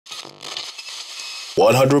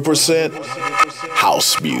100%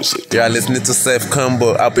 house music. You are listening to Sef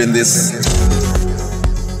Kombo up in this.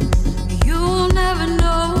 You'll never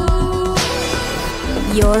know.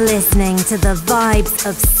 You're listening to the vibes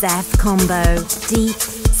of Sef Kombo. Deep,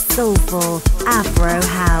 soulful, Afro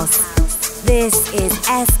house. This is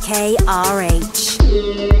SKRH.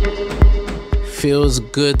 Feels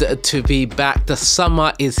good to be back. The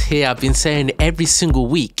summer is here. I've been saying it every single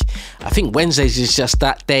week. I think Wednesdays is just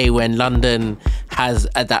that day when London has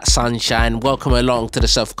that sunshine. Welcome along to the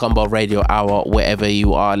Sef Kombo Radio Hour, wherever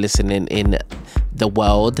you are listening in the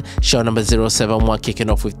world. Show number 071, kicking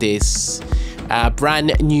off with this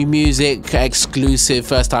brand new music, exclusive,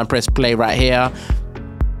 first time press play right here.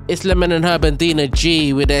 It's Lemon and Herb and Gina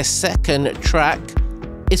G with their second track.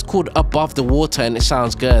 It's called Above the Water and it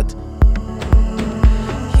sounds good.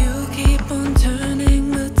 You keep on turning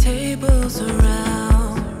the tables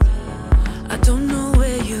around. I don't know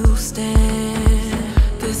where you stand.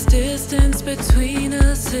 This distance between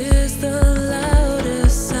us is the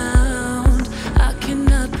loudest sound. I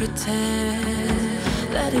cannot pretend.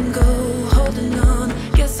 Letting go, holding on,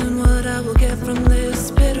 guessing what I will get from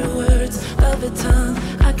this. Bitter words, velvet tongue.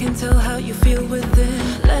 I can tell how you feel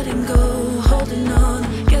within. Letting go, holding on,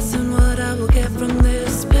 guessing what I will get from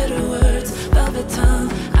this. Bitter words, velvet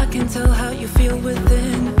tongue. I can tell how you feel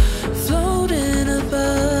within. Floating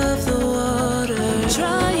above the water,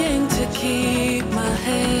 trying to keep my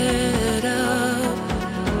head up.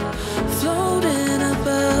 Floating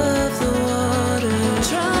above the water,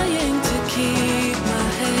 trying to keep my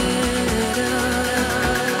head up.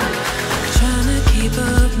 Trying to keep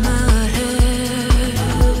up my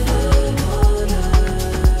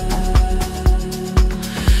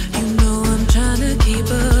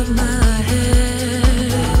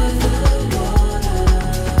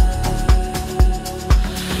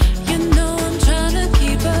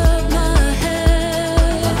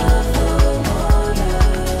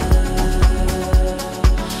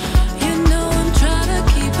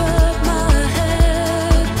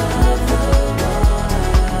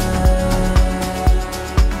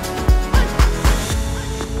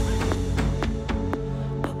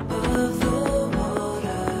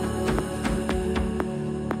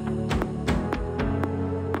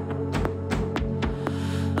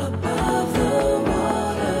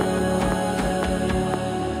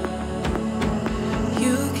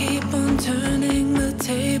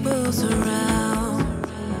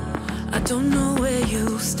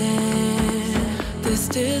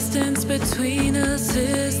distance between us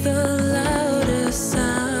is the loudest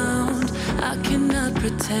sound. I cannot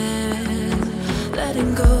pretend.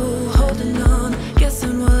 Letting go, holding on,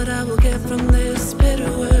 guessing what I will get from this.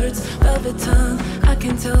 Bitter words, velvet tongue. I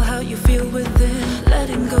can tell how you feel within.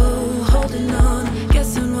 Letting go, holding on,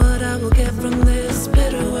 guessing what I will get from this.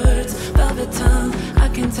 Bitter words, velvet tongue. I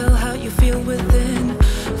can tell how you feel within.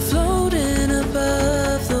 Floating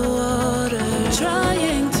above the water,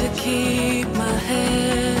 trying to keep my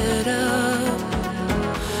head up.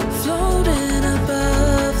 Floating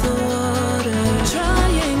above the water,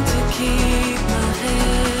 trying to keep my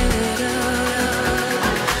head up.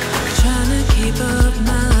 Trying to keep up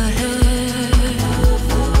my head.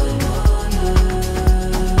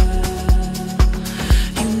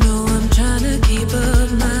 You know I'm trying to keep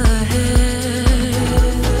up my head.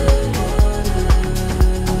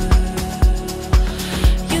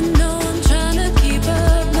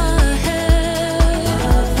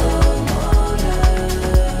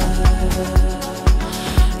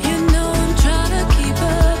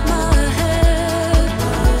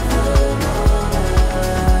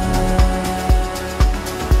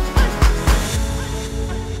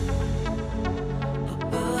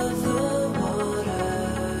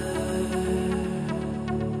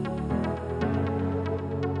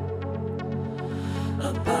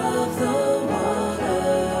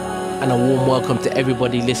 And a warm welcome to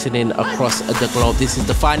everybody listening across the globe. This is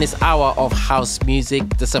the finest hour of house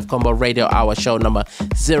music, the Sef Kombo Radio Hour, show number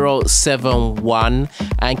 071.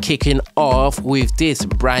 And kicking off with this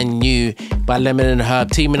brand new by Lemon and Herb,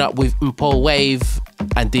 teaming up with Mvumeni Wave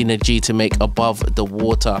and Gina G to make Above the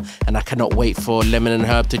Water. And I cannot wait for Lemon and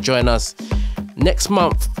Herb to join us next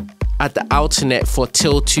month at the Alternate for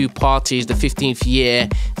Til Two parties, the 15th year.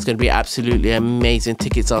 It's going to be absolutely amazing.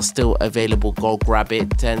 Tickets are still available. Go grab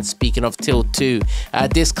it. And speaking of Til Two,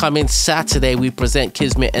 this coming Saturday, we present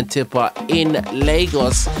Kismet and Tipper in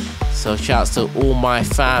Lagos. So shouts to all my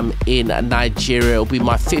fam in Nigeria. It'll be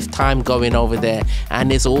my 5th time going over there. And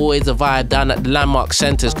there's always a vibe down at the Landmark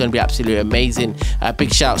Centre. It's going to be absolutely amazing.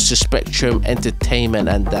 Big shouts to Spectrum Entertainment,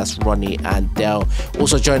 and that's Ronnie and Dell.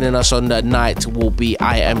 Also joining us on the night will be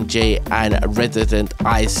IMJ DJ and resident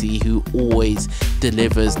IC who always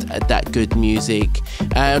delivers that good music.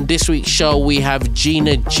 This week's show we have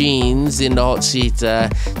Gina Jeanz in the hot seat,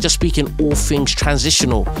 just speaking all things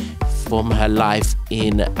transitional from her life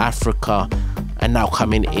in Africa and now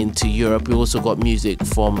coming into Europe. We also got music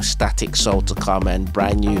from XtetiQsoul to come and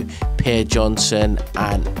brand new Pierre Johnson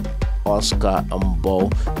and Oscar and Bo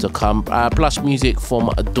to come, plus music from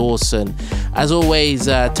Dwson. As always,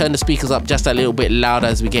 turn the speakers up just a little bit louder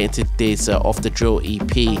as we get into this Off the Drill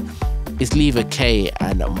EP. It's Liva K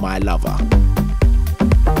and My Lover.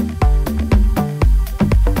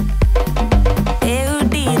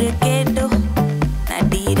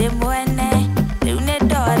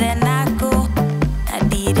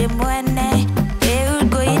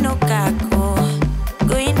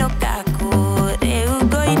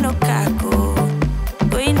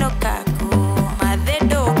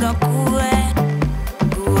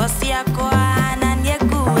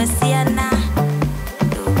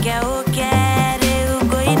 Okay, okay,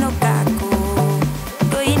 go in no caco.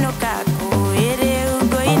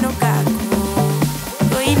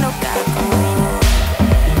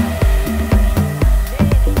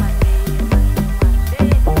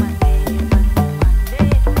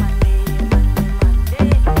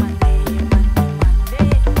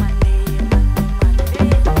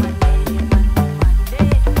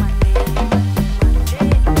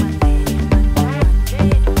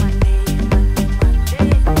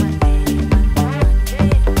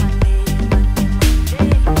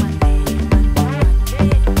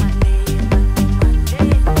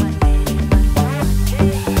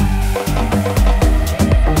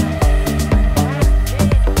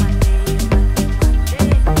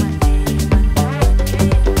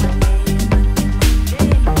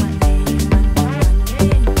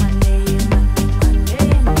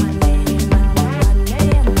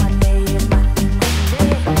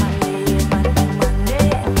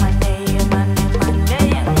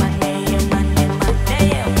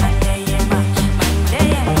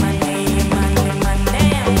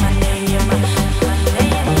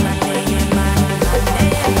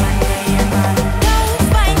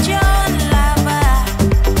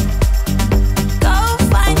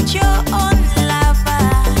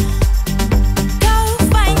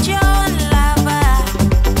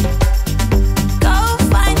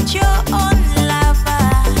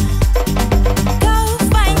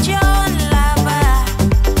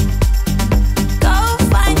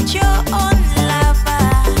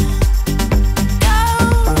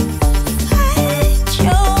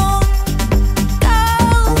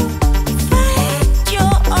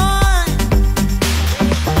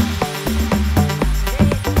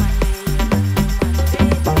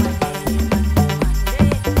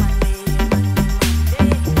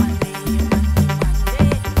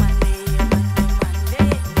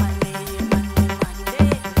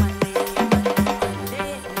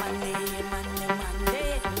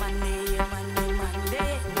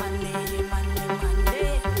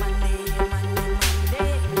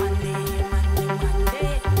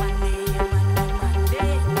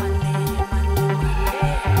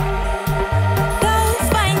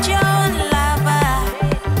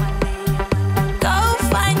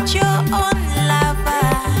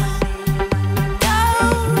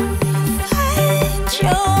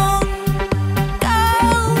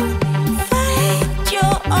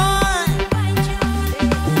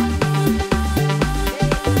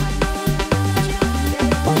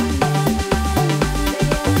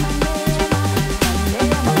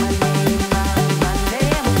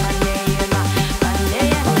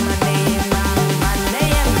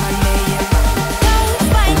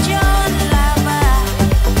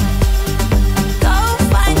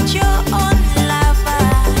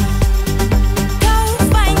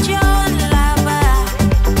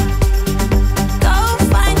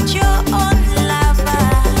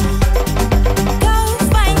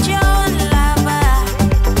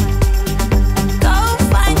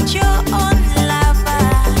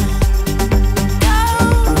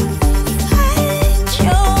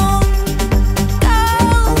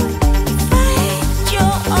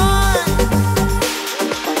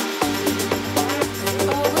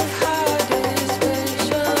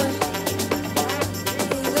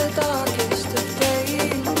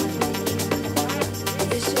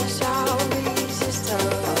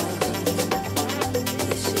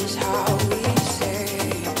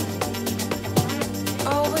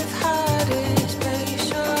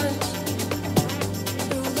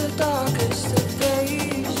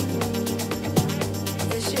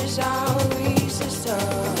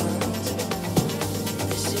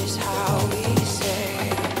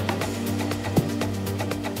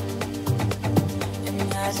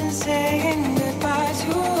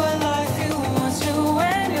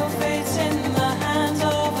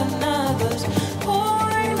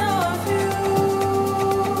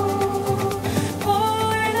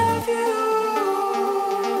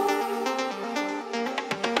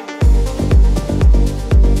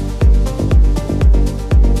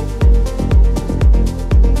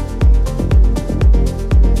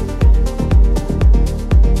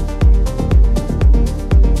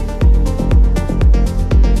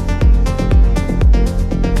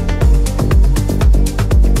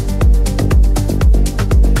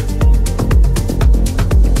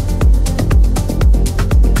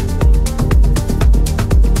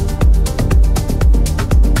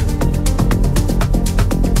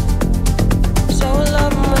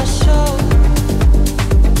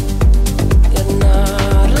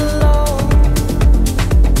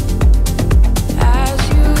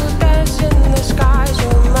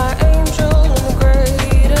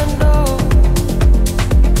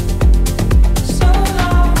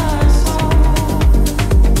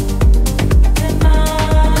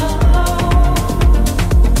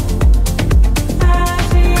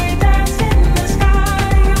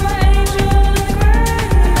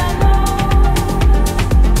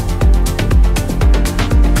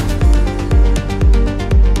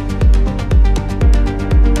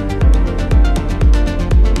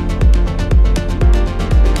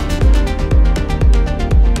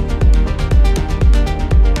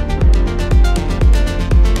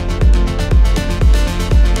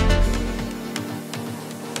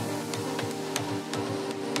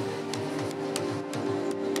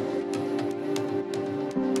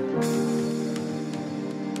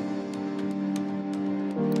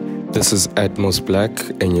 This is Atmos Black,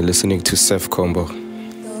 and you're listening to Sef Kombo.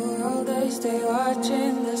 They stay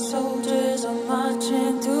watching, the soldiers are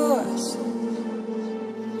marching to us.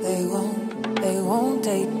 They won't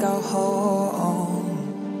take our home.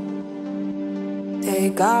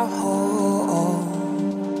 Take our home.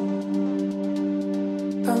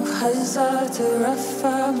 From Gaza to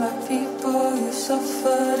Rafah, my people, you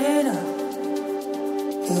suffered enough.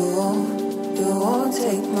 You won't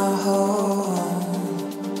take my home.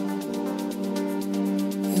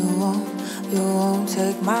 You won't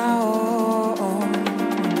take my home.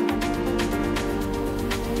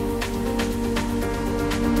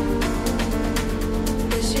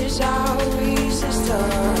 This is how we resist.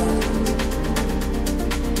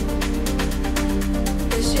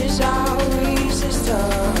 This is how we resist.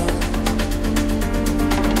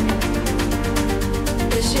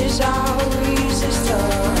 This is how we resist.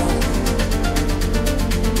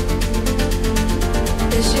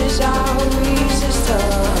 This is how we resist.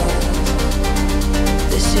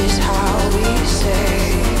 This is how we say.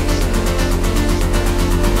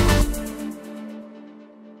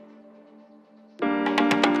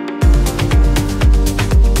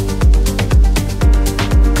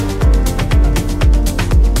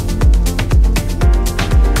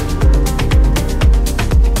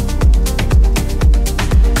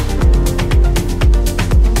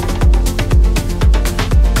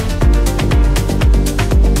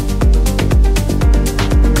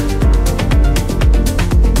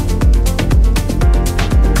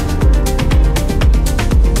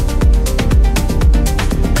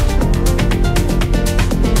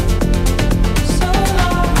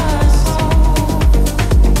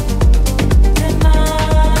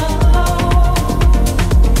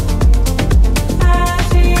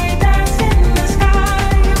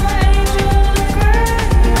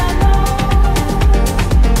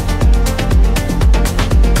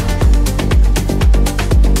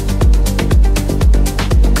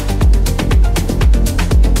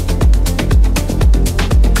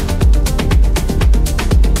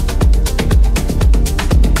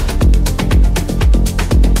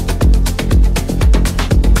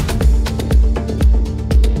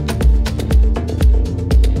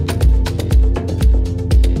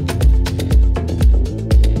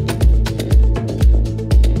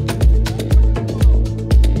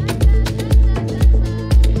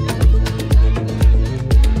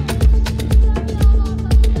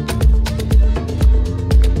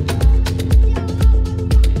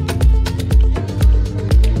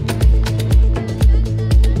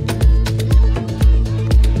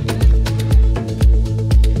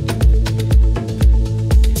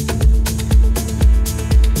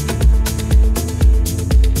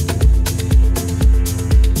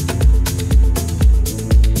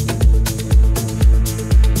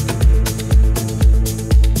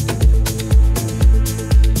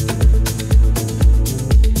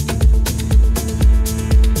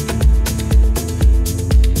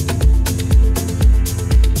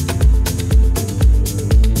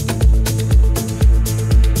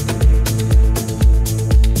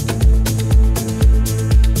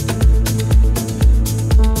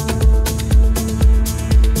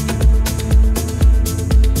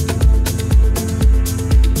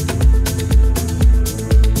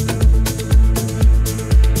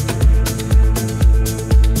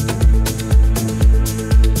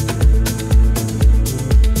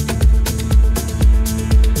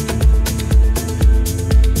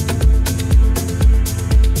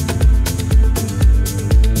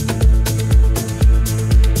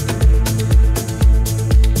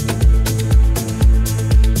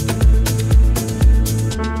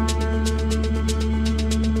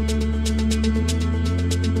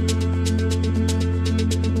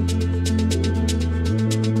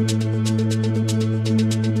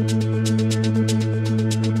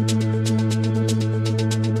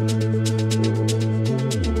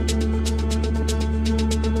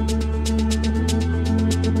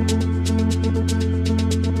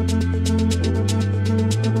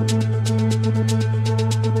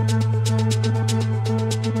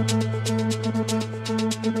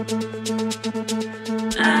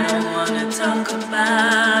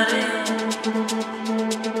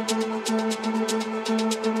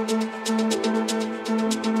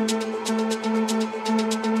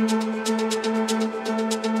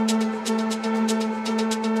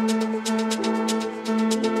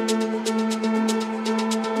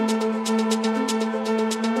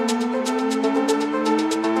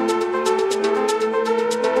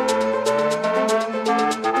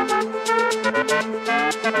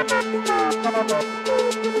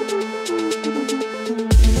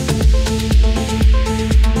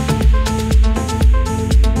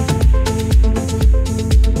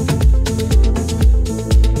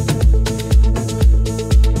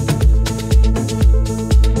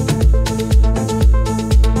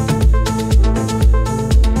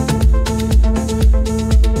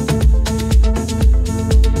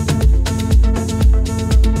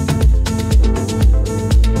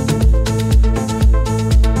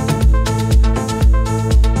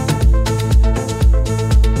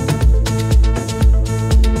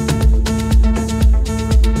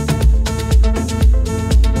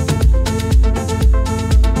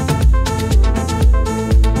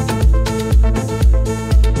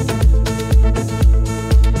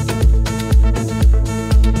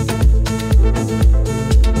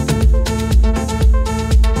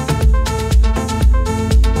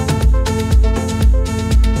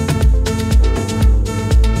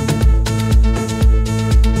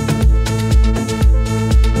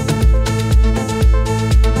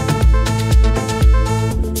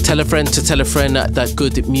 Tell a friend to tell a friend that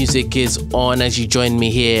good music is on as you join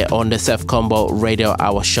me here on the Sef Kombo Radio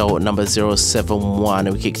Hour show number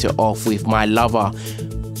 071. We kicked it off with My Lover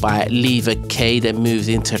by Liva K that moves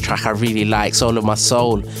into a track I really like, Soul of My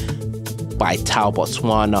Soul by Tao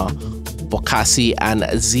Botswana, Boskasie and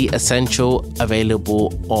Z Essential,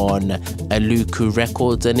 available on Aluku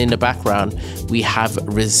Records. And in the background we have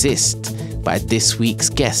Resist by this week's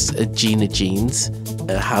guest, Gina Jeanz.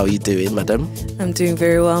 How are you doing, madam? I'm doing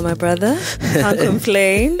very well, my brother. Can't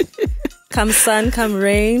complain. Come sun, come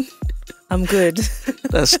rain, I'm good.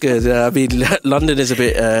 That's good. I mean, London is a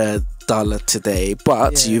bit duller today,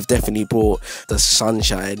 but you've definitely brought the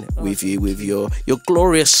sunshine with you, with your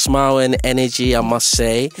glorious smile and energy, I must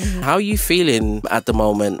say. Mm-hmm. How are you feeling at the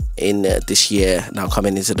moment in this year, now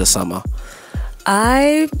coming into the summer?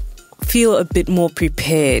 I feel a bit more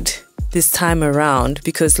prepared this time around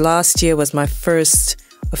because last year was my first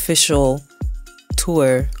official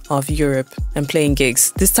tour of Europe and playing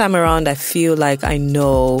gigs. This time around, I feel like I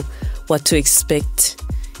know what to expect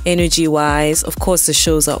energy-wise. Of course, the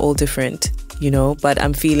shows are all different, but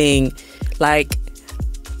I'm feeling like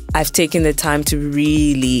I've taken the time to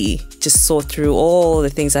really just sort through all the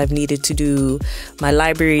things I've needed to do. My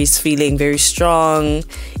library is feeling very strong.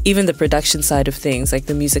 Even the production side of things, like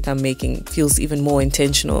the music I'm making, feels even more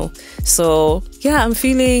intentional. So yeah, I'm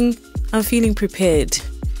feeling prepared.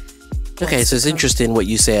 Okay, so it's interesting what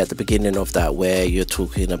you say at the beginning of that, where you're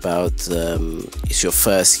talking about it's your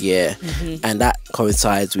first year, and that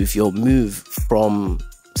coincides with your move from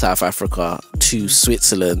South Africa to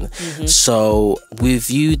Switzerland. So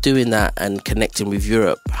with you doing that and connecting with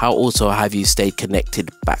Europe, how also have you stayed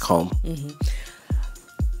connected back home?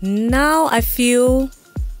 Now I feel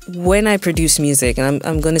when I produce music, and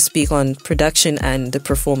I'm going to speak on production and the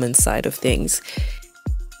performance side of things,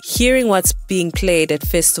 hearing what's being played at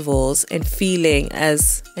festivals and feeling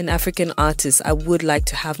as an African artist, I would like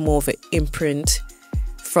to have more of an imprint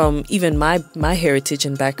from even my heritage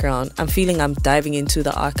and background. I'm feeling I'm diving into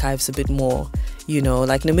the archives a bit more,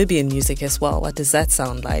 like Namibian music as well. What does that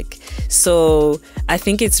sound like? So I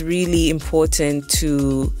think it's really important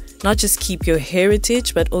to not just keep your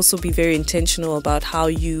heritage, but also be very intentional about how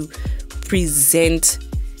you present,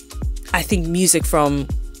 I think, music from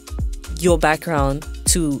your background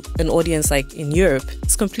to an audience like in Europe.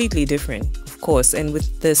 It's completely different, of course. And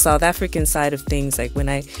with the South African side of things, like when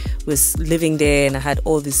I was living there and I had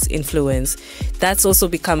all this influence, that's also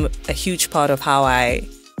become a huge part of how I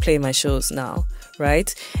play my shows now,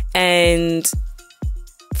 right? And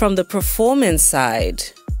from the performance side,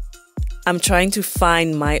 I'm trying to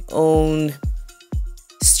find my own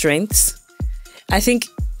strengths. I think,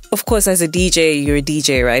 of course, as a DJ, you're a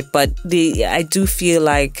DJ, right? But I do feel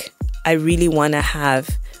like I really want to have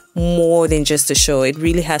more than just a show. It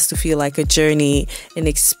really has to feel like a journey, an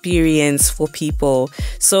experience for people.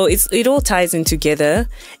 So it all ties in together.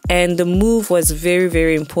 And the move was very,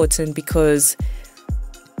 very important because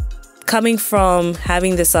coming from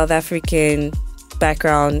having the South African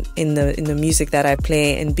background in the music that I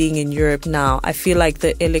play and being in Europe now, I feel like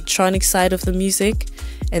the electronic side of the music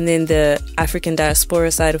and then the African diaspora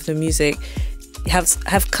side of the music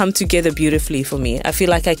have come together beautifully for me. I feel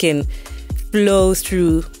like I can flow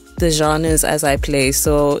through the genres as I play.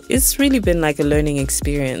 So it's really been like a learning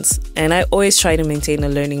experience. And I always try to maintain a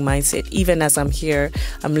learning mindset. Even as I'm here,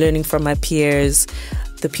 I'm learning from my peers,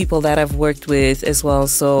 the people that I've worked with as well.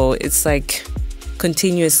 So it's like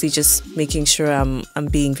continuously just making sure I'm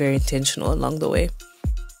being very intentional along the way.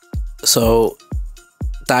 So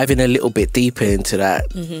diving a little bit deeper into that,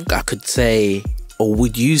 I could say, or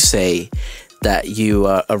would you say that you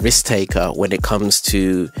are a risk taker when it comes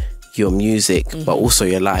to your music, but also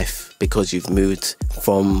your life, because you've moved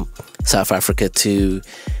from South Africa to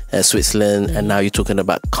Switzerland, and now you're talking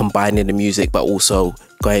about combining the music, but also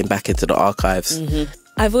going back into the archives?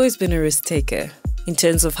 I've always been a risk taker in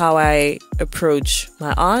terms of how I approach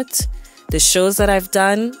my art, the shows that I've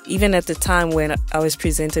done, even at the time when I was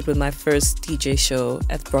presented with my first DJ show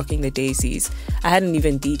at Rocking the Daisies. I hadn't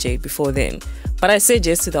even DJed before then, but I said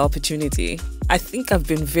yes to the opportunity. I think I've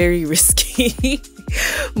been very risky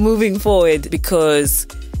moving forward because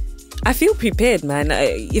I feel prepared, man.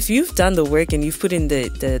 If you've done the work and you've put in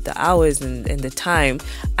the hours and the time,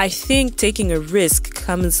 I think taking a risk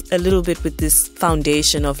comes a little bit with this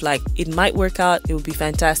foundation of like, it might work out, it will be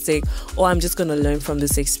fantastic, or I'm just going to learn from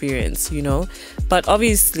this experience, But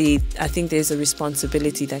obviously, I think there's a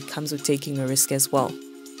responsibility that comes with taking a risk as well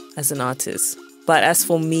as an artist. But as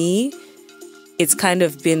for me, it's kind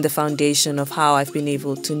of been the foundation of how I've been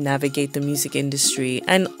able to navigate the music industry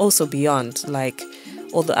and also beyond, like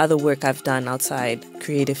all the other work I've done outside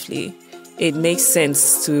creatively. it makes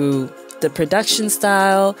sense to the production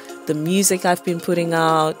style, the music I've been putting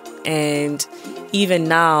out, and even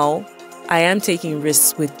now I am taking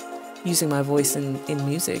risks with using my voice in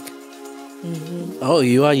music. Mm-hmm. Oh,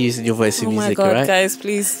 you are using your voice in music, right? Oh my God, guys,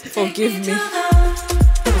 please forgive me.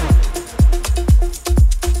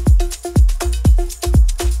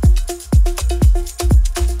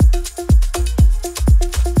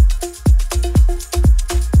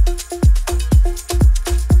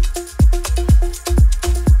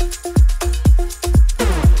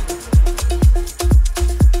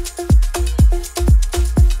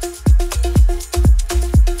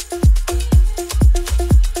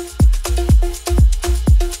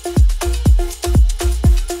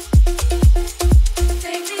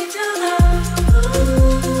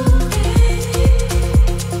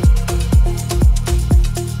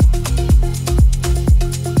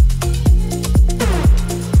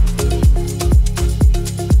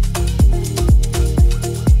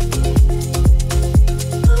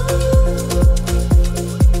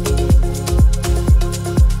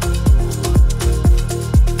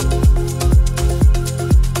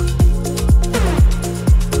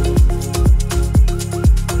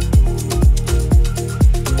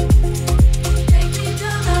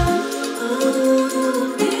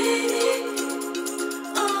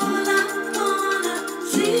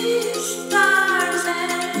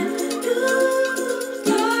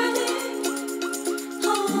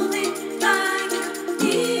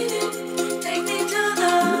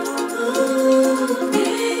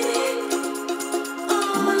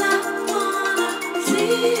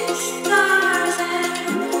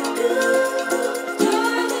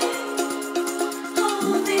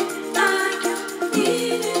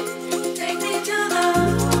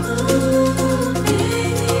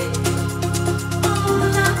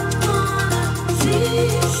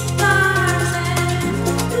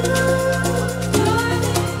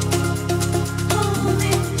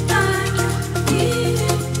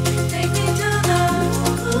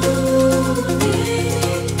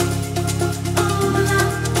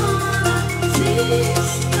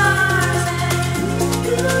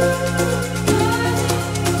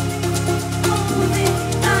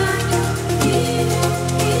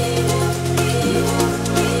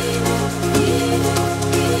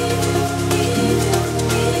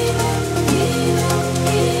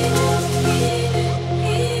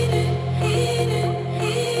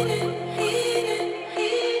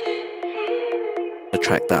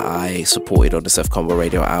 Track that I supported on the Sef Kombo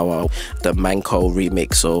Radio Hour, the Manqo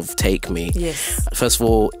remix of Take Me. Yes. First of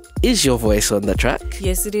all, is your voice on the track?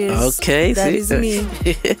 Yes, it is. Okay. That is me.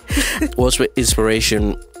 What's the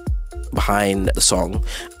inspiration behind the song?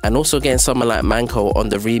 And also getting someone like Manqo on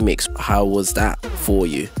the remix, how was that for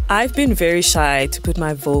you? I've been very shy to put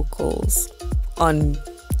my vocals on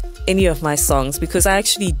any of my songs because I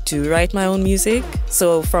actually do write my own music.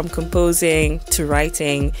 So from composing to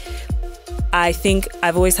writing, I think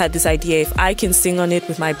I've always had this idea, if I can sing on it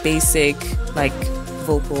with my basic like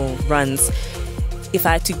vocal runs, if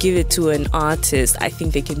I had to give it to an artist, I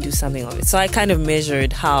think they can do something of it. So I kind of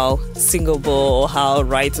measured how singable or how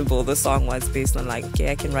writable the song was based on like,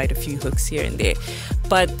 okay, I can write a few hooks here and there.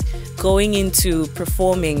 But going into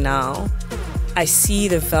performing now, I see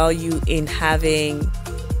the value in having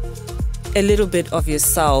a little bit of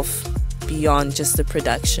yourself beyond just the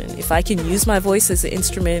production. If I can use my voice as an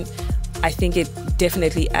instrument, I think it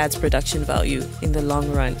definitely adds production value in the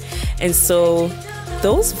long run. And so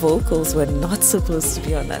those vocals were not supposed to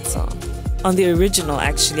be on that song. On the original,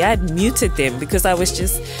 actually, I had muted them because I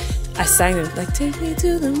sang them like, take me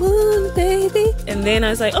to the moon, baby. And then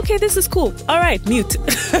I was like, okay, this is cool. All right, mute.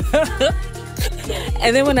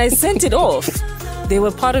 And then when I sent it off, they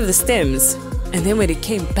were part of the stems. And then when it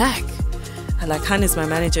came back, Hannes, my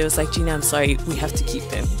manager, was like, Gina, I'm sorry, we have to keep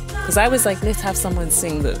them. Because I was like, let's have someone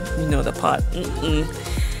sing the part.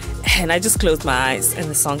 And I just closed my eyes and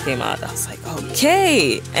the song came out. I was like,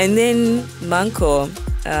 okay. And then Manqo,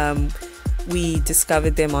 we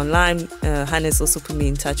discovered them online. Hannes also put me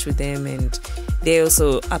in touch with them, and they're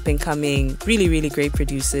also up and coming, really, really great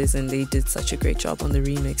producers, and they did such a great job on the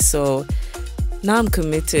remix. So now I'm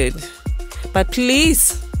committed. But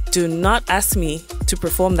please do not ask me to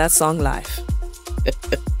perform that song live.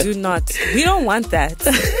 Do not. We don't want that.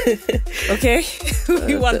 Okay?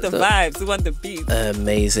 We want the vibes. We want the beat.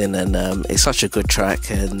 Amazing. And it's such a good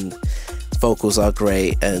track, and vocals are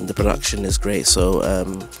great, and the production is great. So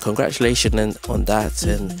congratulations on that.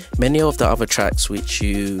 Mm-hmm. And many of the other tracks which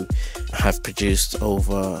you have produced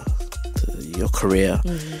over your career,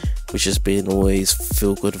 mm-hmm. which has been always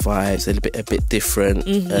feel good vibes, a bit different.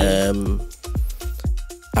 Mm-hmm.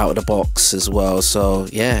 out of the box as well. So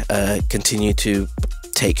yeah, continue to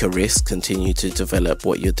take your risk, continue to develop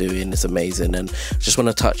what you're doing. It's amazing. And just want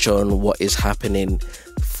to touch on what is happening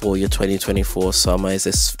for your 2024 summer. Is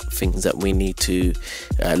there things that we need to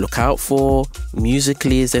look out for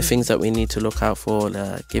musically? Is there things that we need to look out for?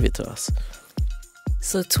 Give it to us.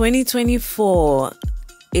 So 2024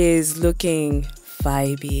 is looking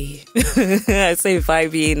vibey. I say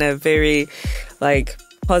vibey in a very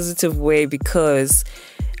positive way, because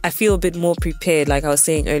I feel a bit more prepared. Like I was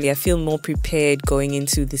saying earlier, I feel more prepared going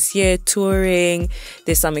into this year, touring.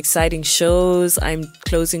 There's some exciting shows. I'm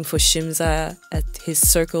closing for Shimza at his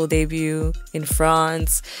Circle debut in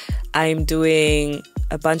France. I'm doing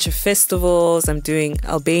a bunch of festivals. I'm doing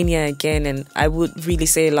Albania again. And I would really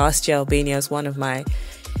say last year Albania was one of my,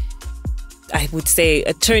 I would say,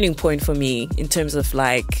 a turning point for me in terms of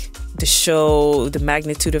the show, the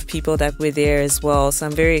magnitude of people that were there as well. So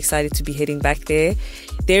I'm very excited to be heading back there.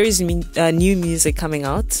 There is new music coming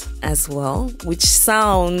out as well, which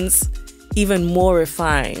sounds even more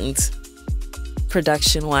refined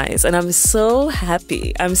production-wise. And I'm so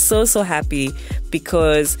happy. I'm so happy,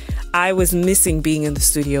 because I was missing being in the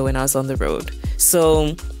studio when I was on the road.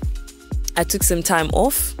 So I took some time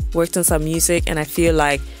off, worked on some music, and I feel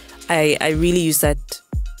like I really used that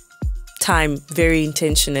time very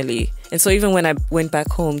intentionally. And so even when I went back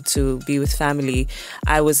home to be with family,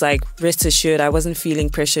 I was rest assured I wasn't feeling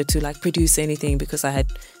pressure to produce anything, because I had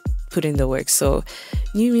put in the work. So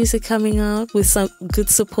new music coming out with some good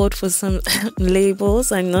support for some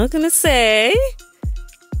labels. I'm not gonna say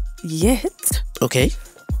yet. Okay.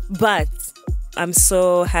 But I'm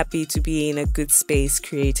so happy to be in a good space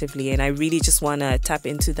creatively, and I really just want to tap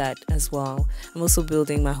into that as well. I'm also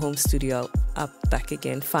building my home studio up back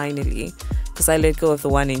again, finally, because I let go of the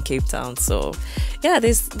one in Cape Town. So yeah,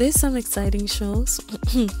 there's some exciting shows.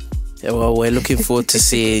 Yeah, well, we're looking forward to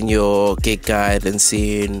seeing your gig guide and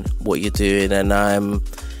seeing what you're doing. And I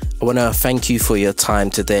want to thank you for your time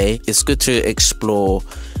today. It's good to explore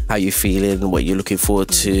how you're feeling, what you're looking forward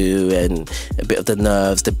to, and a bit of the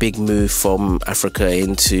nerves, the big move from Africa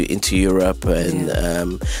into Europe.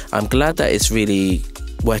 And I'm glad that it's really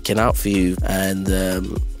working out for you, and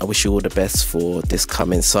I wish you all the best for this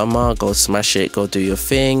coming summer. Go smash it, go do your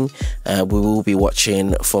thing. We will be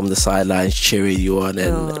watching from the sidelines, cheering you on,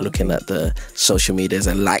 and looking at the social medias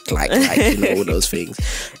and all those things.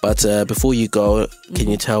 But before you go, can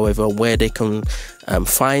you tell everyone where they can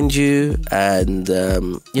find you and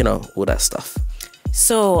all that stuff?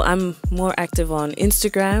 So I'm more active on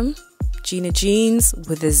Instagram, Gina Jeanz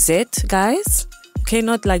with a Z, guys. Okay,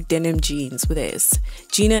 not like denim jeans with S.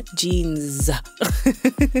 Gina Jeanz.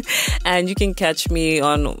 And you can catch me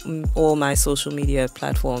on all my social media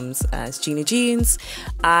platforms as Gina Jeanz.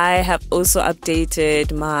 I have also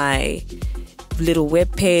updated my little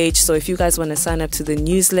webpage, so if you guys want to sign up to the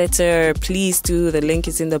newsletter, please do. The link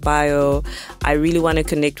is in the bio. I really want to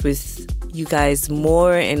connect with you guys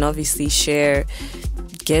more and obviously share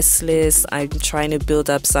guest list. I'm trying to build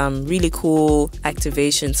up some really cool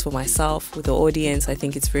activations for myself with the audience. I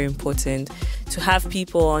think it's very important to have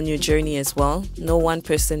people on your journey as well. No one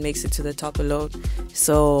person makes it to the top alone.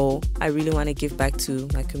 So I really want to give back to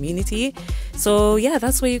my community. So yeah,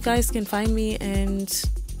 that's where you guys can find me, and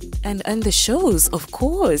the shows, of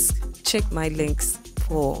course. Check my links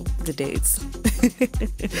for the dates.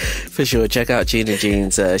 For sure, check out Gina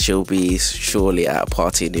Jeanz. She'll be surely at a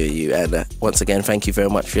party near you. And once again, thank you very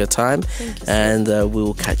much for your time. Thank you, and we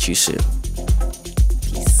will catch you soon.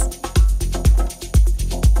 Peace.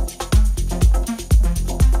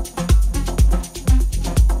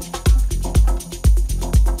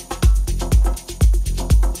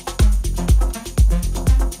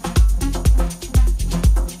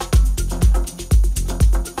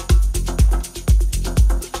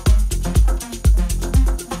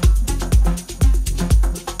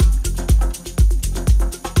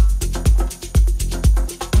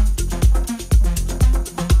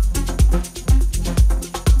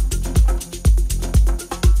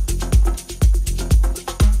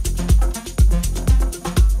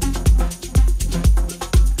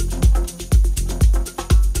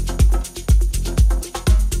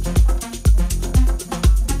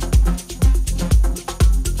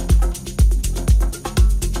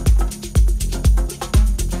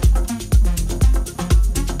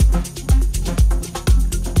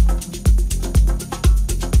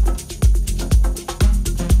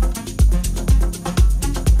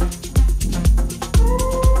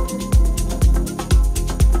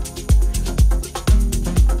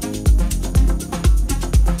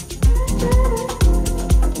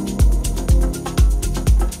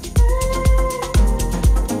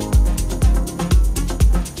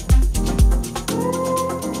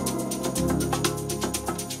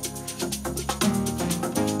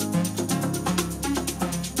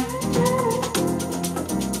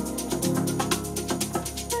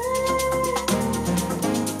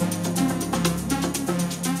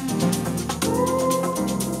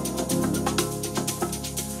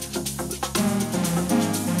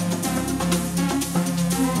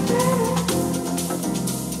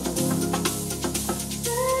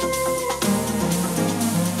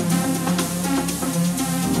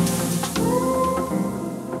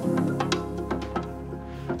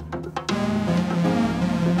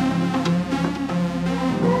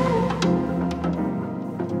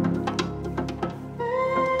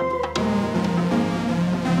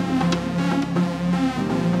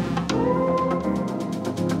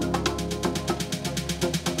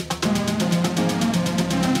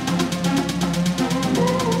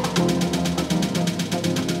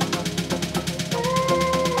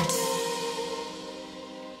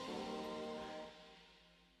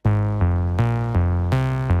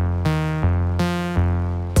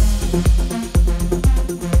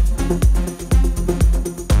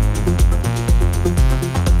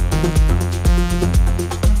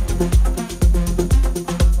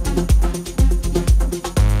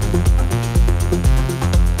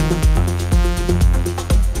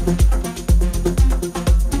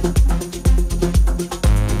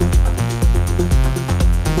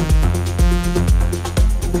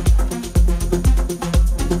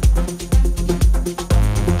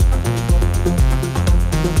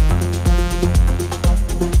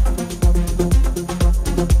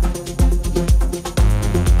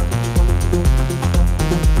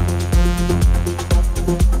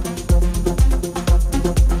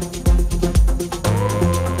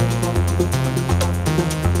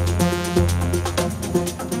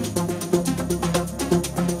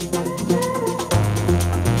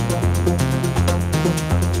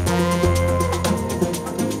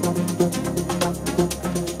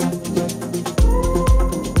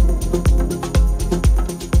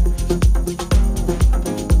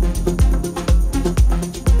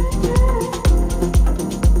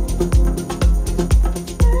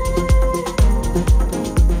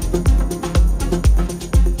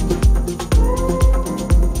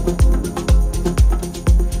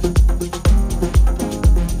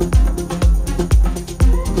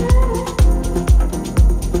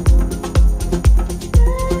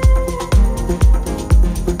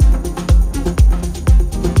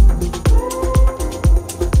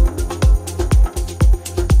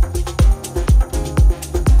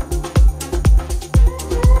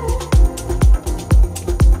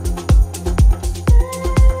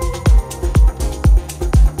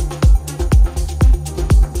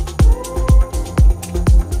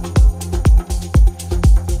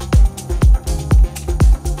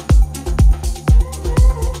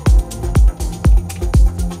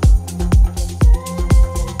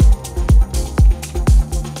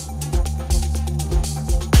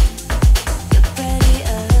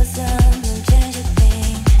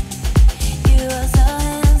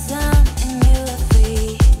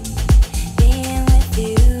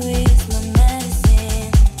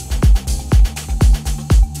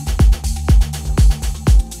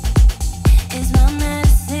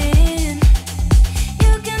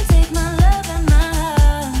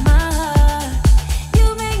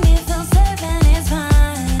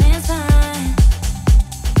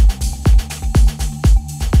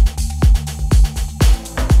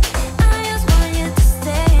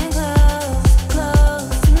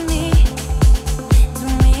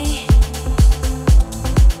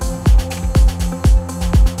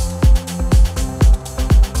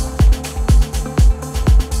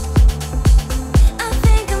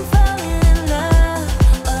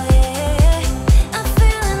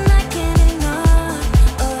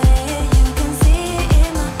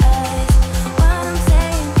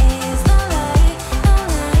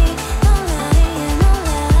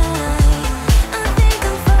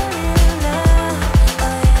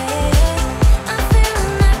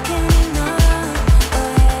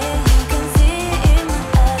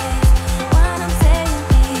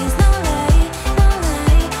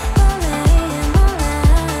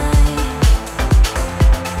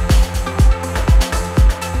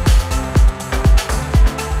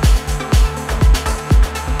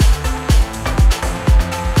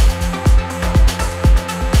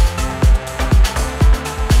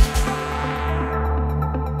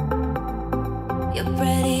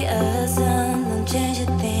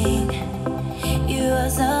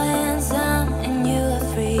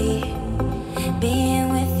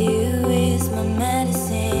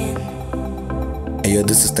 Yo,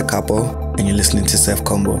 this is the Capo, and you're listening to Sef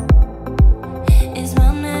Kombo.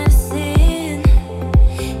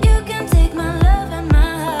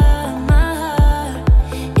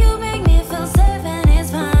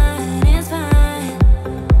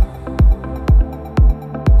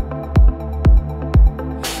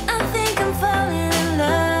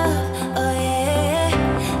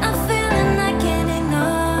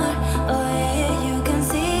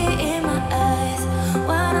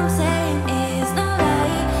 What I'm saying is no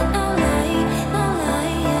lie, no lie, no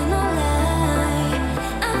lie, yeah, no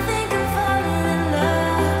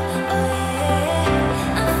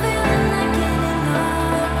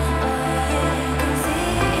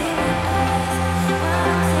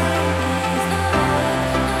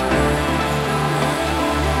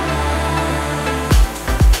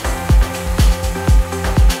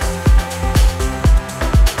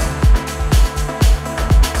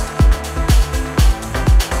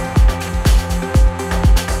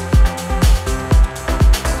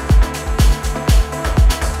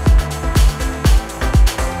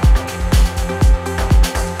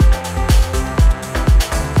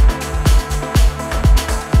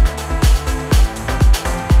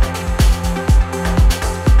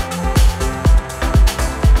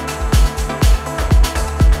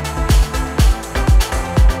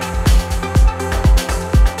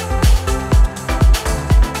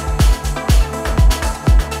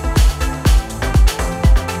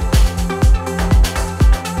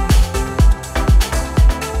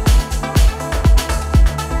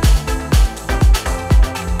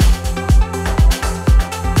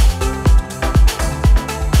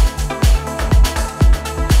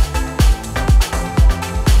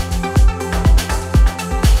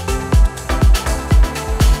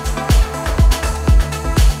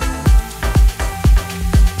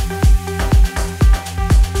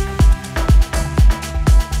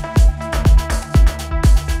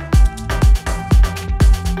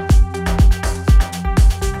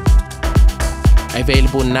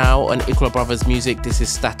Available now on Ikra Brothers Music. This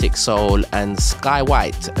is XtetiQsoul and Sky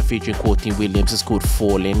White featuring Courtney Williams. It's called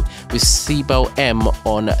Falling with Cebow M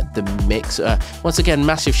on the mix. Once again,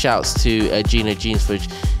 massive shouts to Gina Jeanz for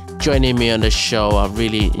joining me on the show. I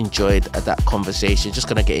really enjoyed that conversation. Just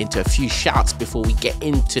gonna get into a few shouts before we get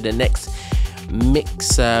into the next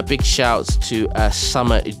mix. Big shouts to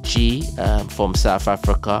Summer G from South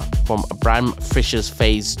Africa, from Bram Fisher's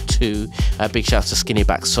Phase 2. Big shouts to Skinny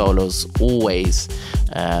Back Solos, always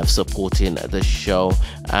supporting the show.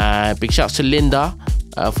 Big shouts to Linda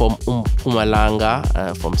from Mpumalanga,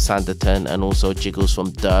 from Sanderton, and also Jiggles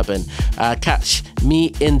from Durban. Catch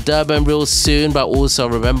me in Durban real soon, but also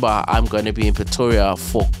remember I'm going to be in Pretoria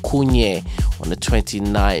for Kunye on the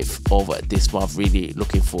 29th of this month. Really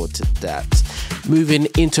looking forward to that. Moving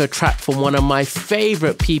into a track from one of my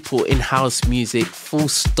favorite people in house music, full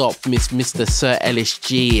stop, Mr. Sir Ellis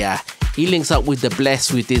Jiya. He links up with The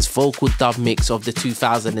Bless with his vocal dub mix of the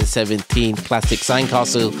 2017 classic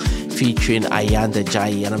Sandcastle featuring Ayanda,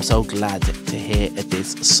 and I'm so glad to hear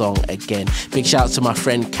this song again. Big shout out to my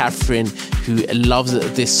friend Catherine, who loves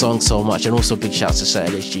this song so much, and also big shout out to Sir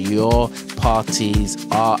Ellis. Your parties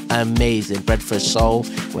are amazing. Bread for Soul,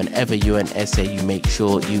 whenever you're in SA, you make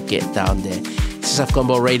sure you get down there. Sef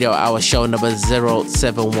Kombo Radio Hour, show number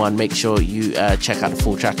 071. Make sure you check out the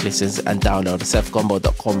full track listings and download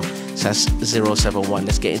sefkombo.com/071.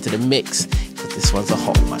 Let's get into the mix, because this one's a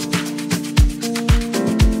hot one.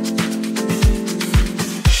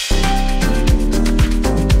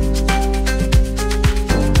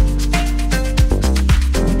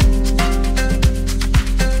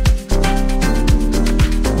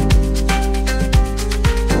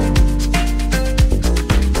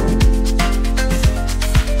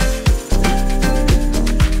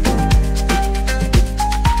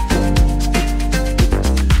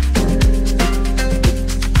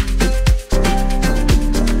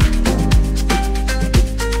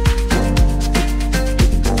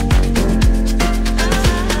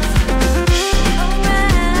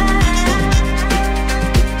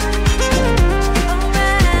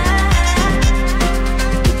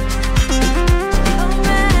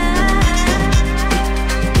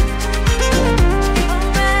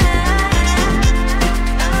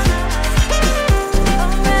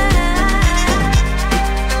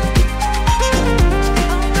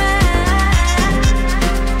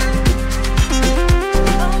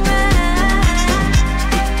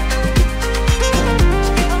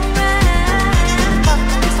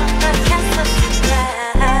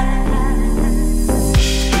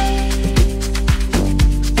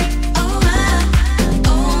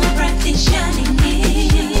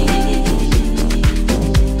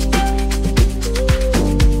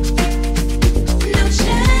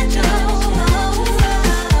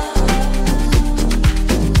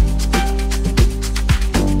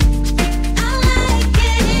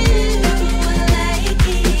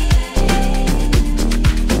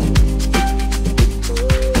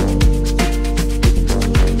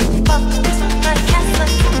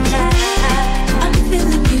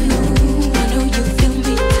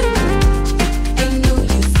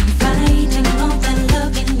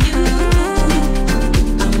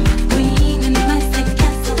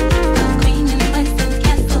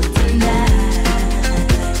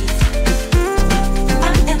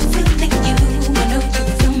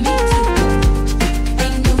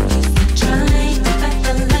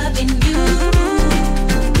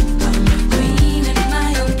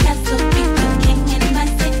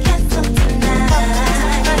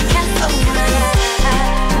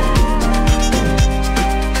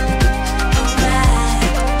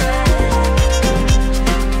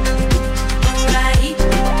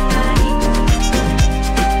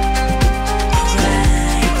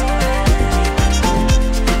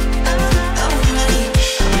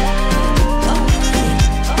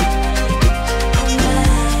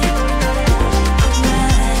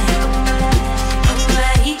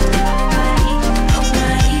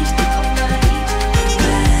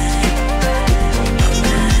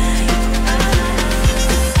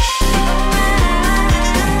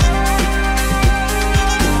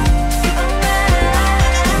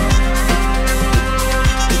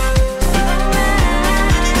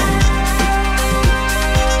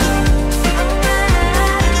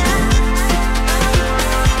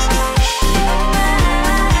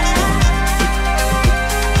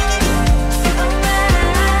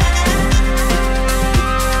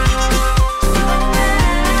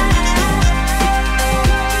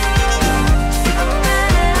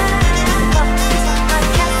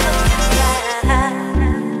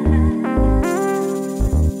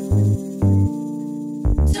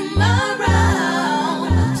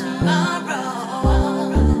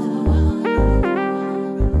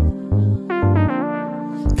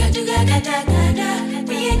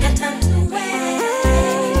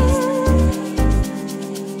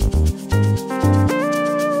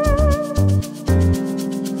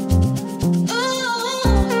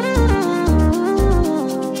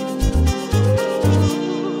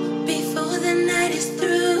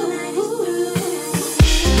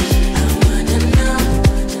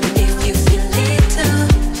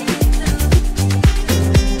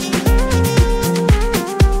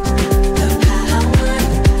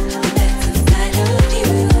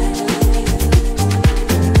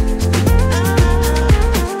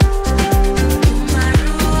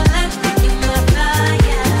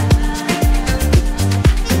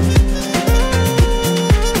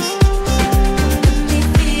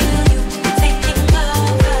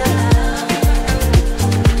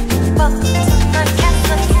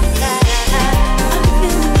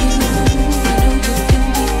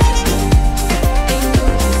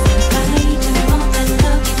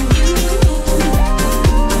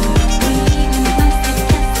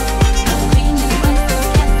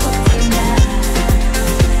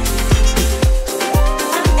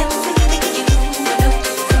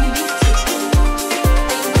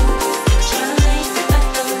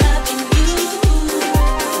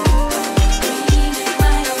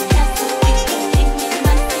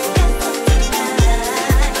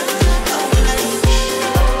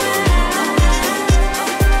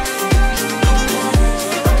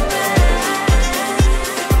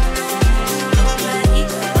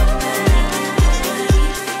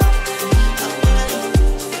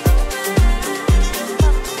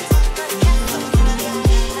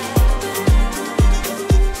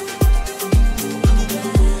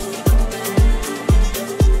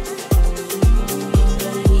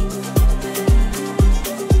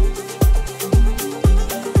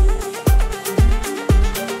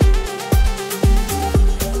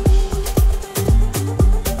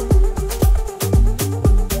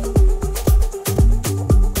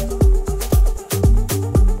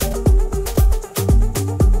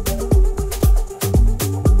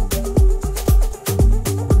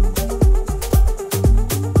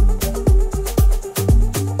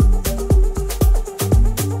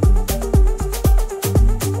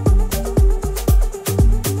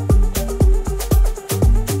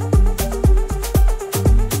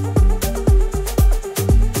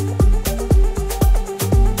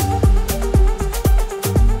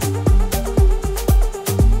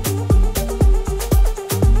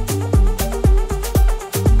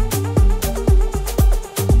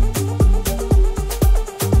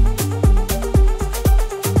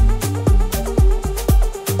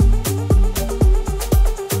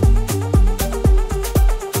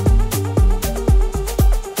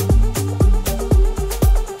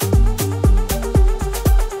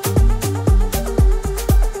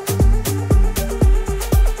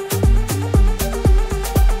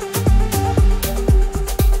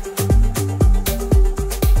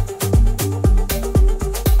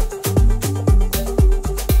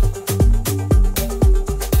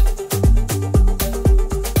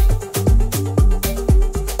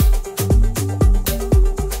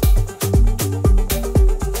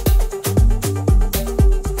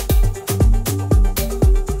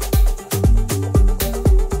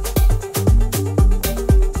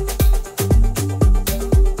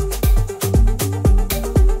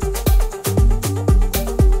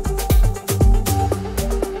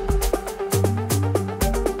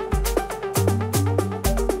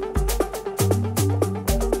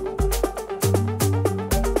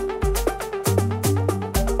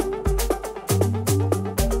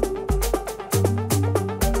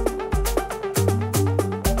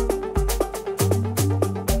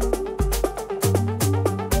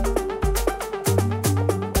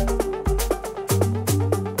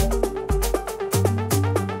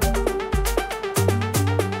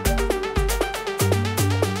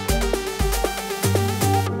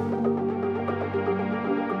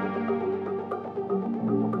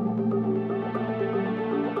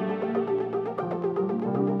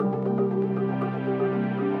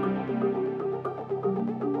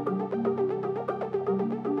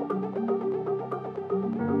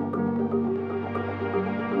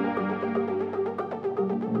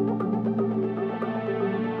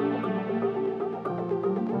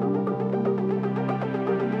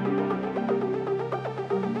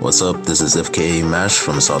 What's up? This is FKA Mash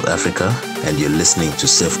from South Africa, and you're listening to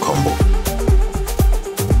Sef Kombo.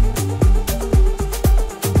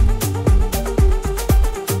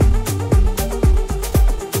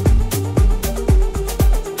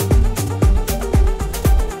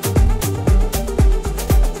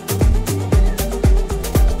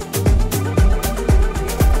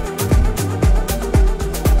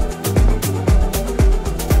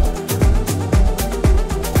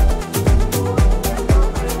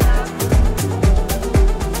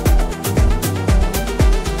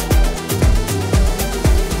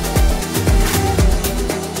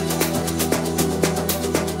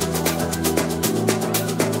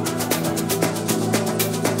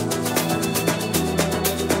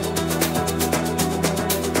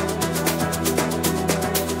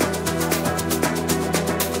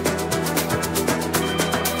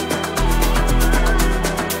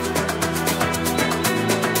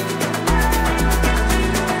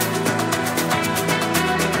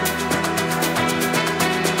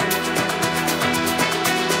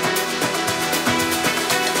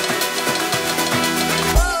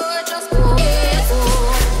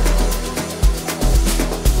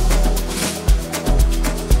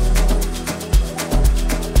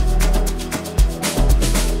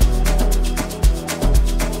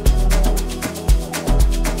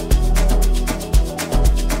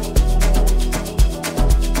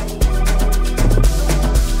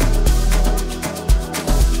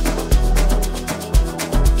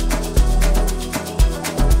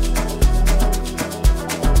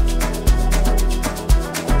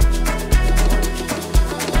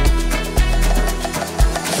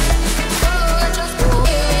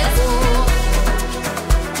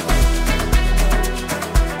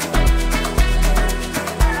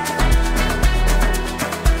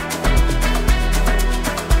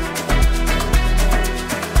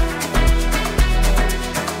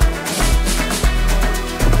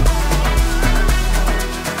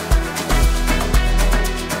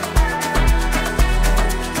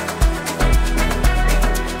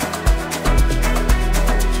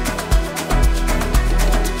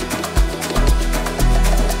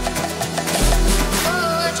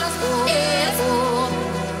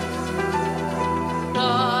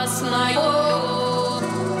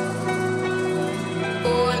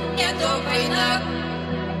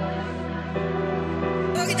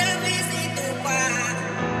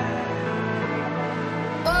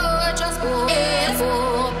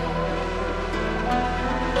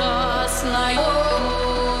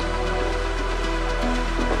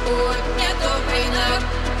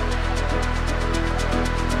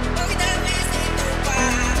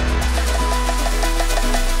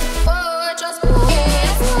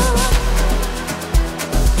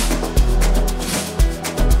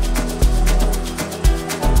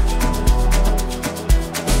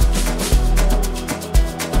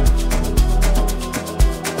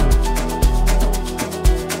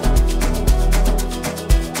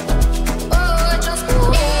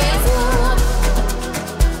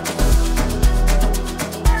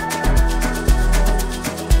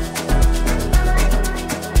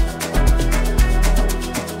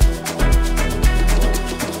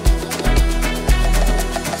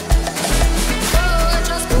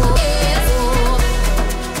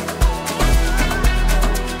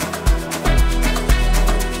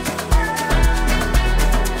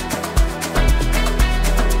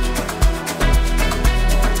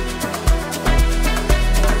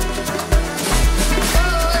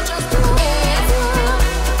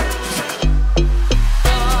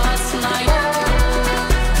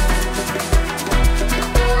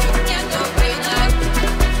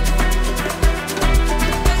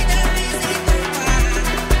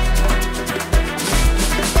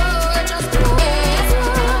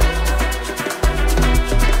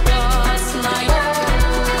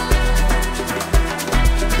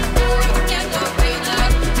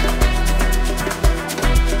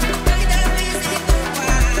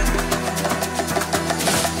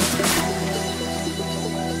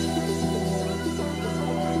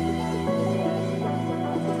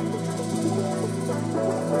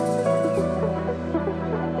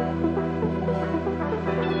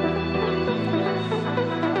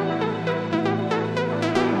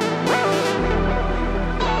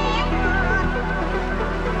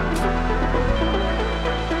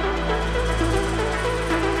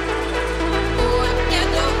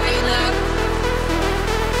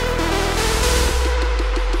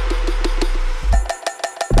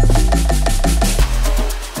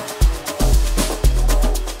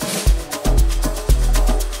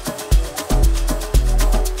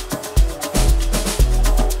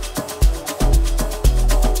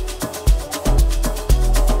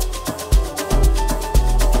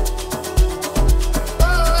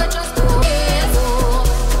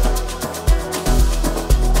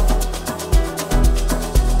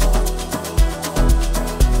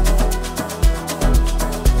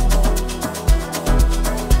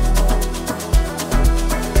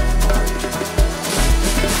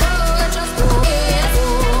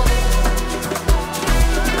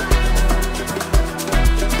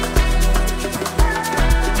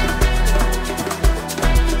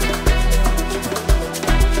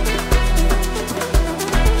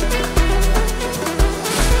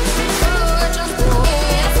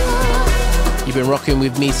 You've been rocking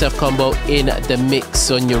with me, Sef Kombo, in the mix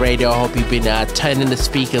on your radio. I hope you've been turning the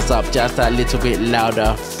speakers up just a little bit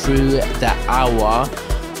louder through the hour.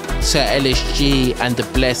 Sir LSG and The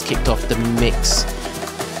Bless kicked off the mix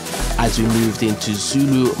as we moved into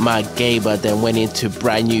Zulu Mageba, then went into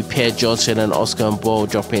brand new Pierre Johnson and Oscar and Bo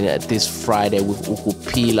dropping this Friday with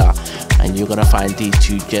Ukuphila, and you're gonna find these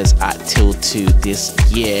two just at Til Two this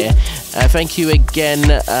year. Thank you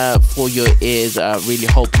again for your ears. I really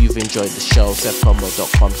hope you've enjoyed the show.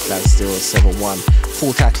 SefKombo.com/071.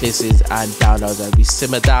 Full track listens and downloads, and we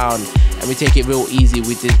simmer down and we take it real easy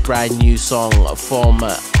with this brand new song from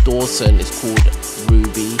Dwson. It's called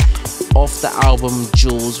Ruby, off the album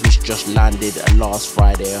Jules, which just landed last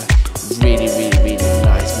Friday. Really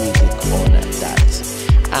nice music on that.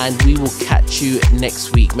 And we will catch you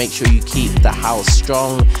next week. Make sure you keep the house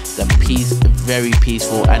strong, the peace very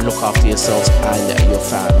peaceful, and look after yourselves and your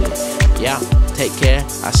family. Yeah, take care.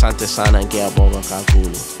 Asante sana and get a bonga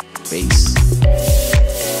kakulu. Peace.